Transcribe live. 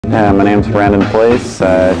My name's Brandon Place,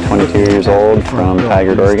 22 years old, from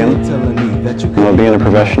Tigard, Oregon. Being a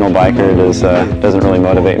professional biker doesn't really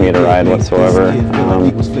motivate me to ride whatsoever.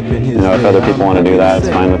 If other people want to do that, it's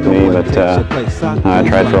fine with me, but I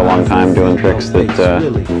tried for a long time doing tricks that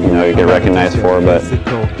you get recognized for, but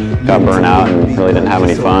got burnt out and really didn't have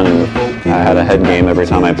any fun, and I had a head game every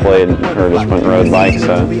time I played or just went and rode bikes,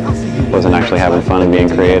 so wasn't actually having fun and being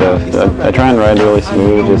creative. I try and ride really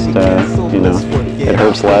smooth, just it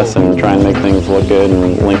hurts less, and try and make things look good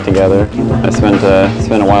and link together. I spent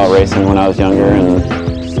a while racing when I was younger, and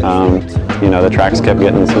the tracks kept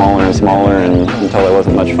getting smaller and smaller, and until it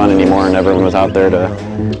wasn't much fun anymore, and everyone was out there to,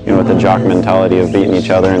 with the jock mentality of beating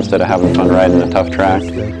each other instead of having fun riding a tough track.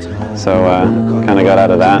 So kind of got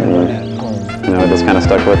out of that, and it just kind of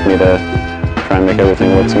stuck with me to try and make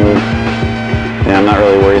everything look smooth. Yeah, I'm not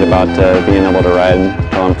really worried about being able to ride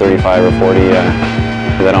until I'm 35 or 40.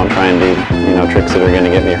 Because I don't try and do tricks that are going to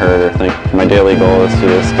get me hurt or think. My daily goal is to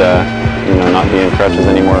just not be in crutches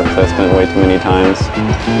anymore, because I spent way too many times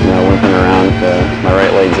limping around. My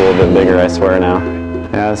right leg's a little bit bigger, I swear now.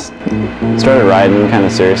 Yeah, I started riding kind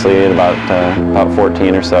of seriously at about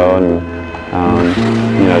 14 or so, and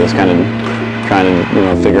just kind of trying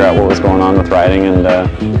to figure out what was going on with riding, and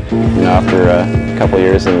after a couple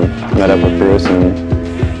years and met up with Bruce, and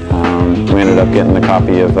we ended up getting the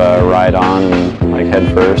copy of Ride On and like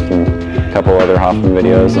Head First and a couple other Hoffman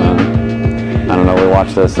videos. I don't know, we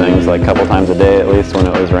watched those things like a couple times a day at least when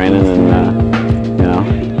it was raining, and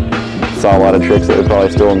saw a lot of tricks that we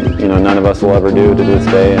probably still none of us will ever do to this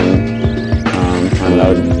day, and I don't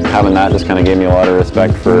know, having that just kind of gave me a lot of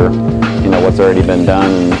respect for what's already been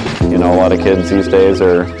done. And a lot of kids these days,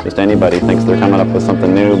 or just anybody, thinks they're coming up with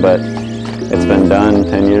something new, but it's been done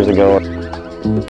 10 years ago.